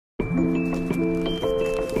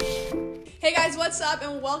what's up,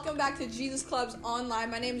 and welcome back to Jesus Clubs Online.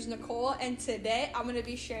 My name is Nicole, and today I'm going to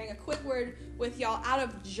be sharing a quick word with y'all out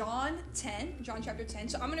of John chapter 10.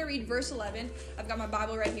 So I'm going to read verse 11. I've got my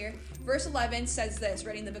Bible right here. Verse 11 says this,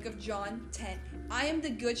 reading the book of John 10. I am the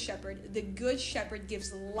good shepherd. The good shepherd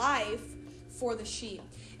gives life for the sheep.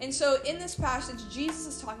 And so in this passage, Jesus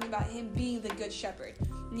is talking about him being the good shepherd.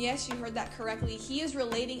 And yes, you heard that correctly. He is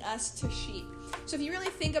relating us to sheep. So if you really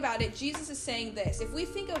think about it, Jesus is saying this. If we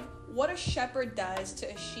think of what a shepherd does to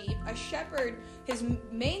a shepherd, his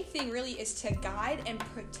main thing really is to guide and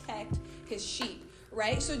protect his sheep,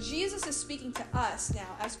 right? So Jesus is speaking to us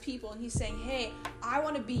now as people, and he's saying, hey, I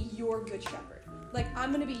want to be your good shepherd. Like,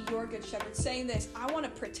 I'm going to be your good shepherd, saying this, I want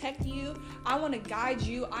to protect you, I want to guide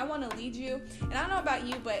you, I want to lead you. And I don't know about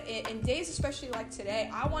you, but in days especially like today,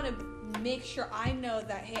 I want to make sure I know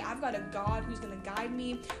that, hey, I've got a God who's going to guide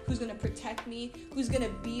me, who's going to protect me, who's going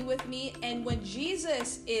to be with me. And when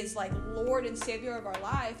Jesus is like Lord and Savior of our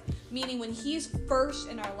life, meaning when he's first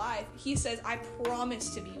in our life, he says, I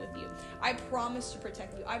promise to be with you. I promise to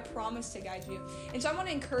protect you. I promise to guide you. And so I want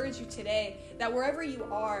to encourage you today that wherever you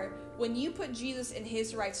are, when you put Jesus in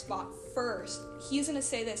his right spot first, he's going to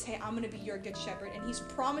say this, hey, I'm going to be your good shepherd. And he's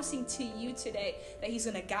promising to you today that he's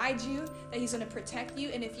going to guide you, that he's going to protect you.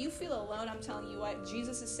 And if you feel alone, I'm telling you what,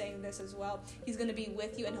 Jesus is saying this as well. He's going to be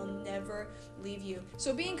with you and he'll never leave you.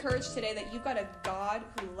 So be encouraged today that you've got a God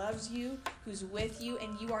who loves you, who's with you,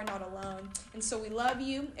 and you are not alone. And so we love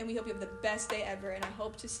you, and we hope you have the best day ever. And I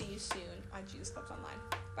hope to see you soon on Jesus Clubs Online.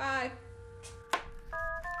 Bye.